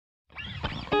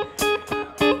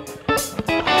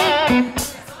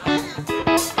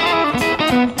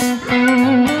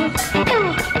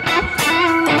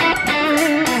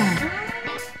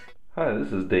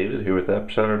David here with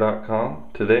AppShatter.com.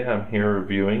 Today I'm here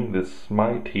reviewing this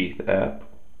Smiteeth app.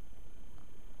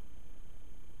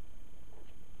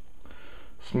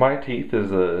 Smiteeth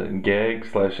is a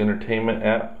gag/entertainment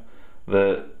app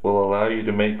that will allow you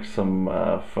to make some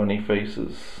funny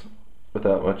faces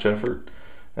without much effort.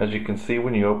 As you can see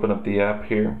when you open up the app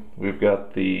here, we've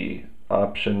got the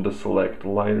option to select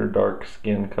light or dark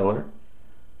skin color.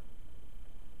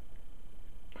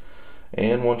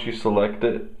 And once you select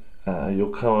it, you'll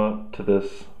come up to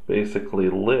this basically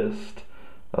list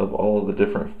of all the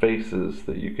different faces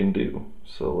that you can do.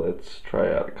 So let's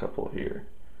try out a couple here.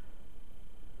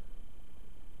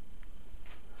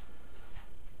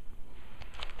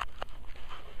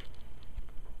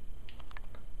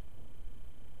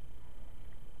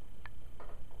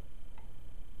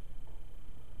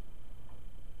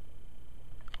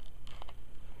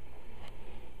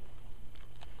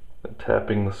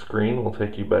 Tapping the screen will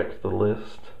take you back to the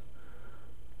list,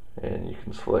 and you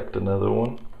can select another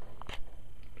one.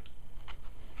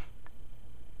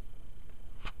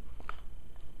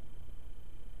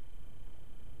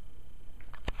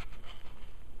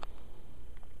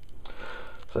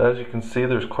 So as you can see,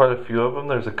 there's quite a few of them.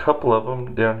 There's a couple of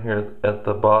them down here at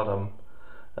the bottom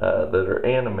that are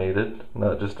animated,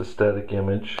 not just a static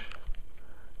image.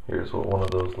 Here's what one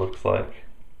of those looks like.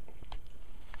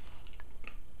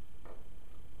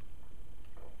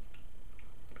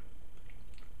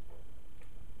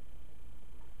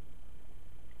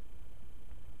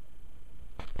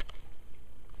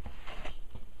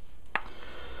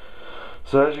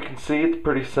 So as you can see, it's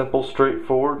pretty simple,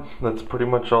 straightforward. That's pretty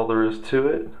much all there is to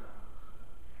it.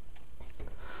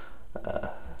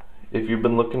 If you've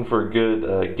been looking for a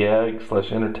good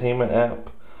gag/entertainment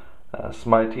app,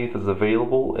 Smiteeth is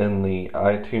available in the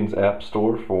iTunes App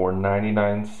Store for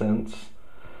 99 cents.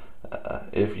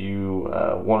 If you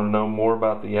want to know more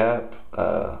about the app,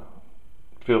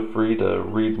 feel free to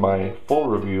read my full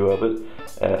review of it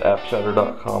at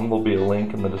appshatter.com. There'll be a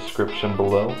link in the description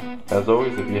below. As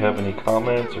always, if you have any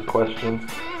comments or questions,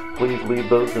 please leave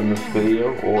those in this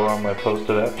video or on my post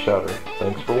at AppShatter.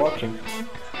 Thanks for watching.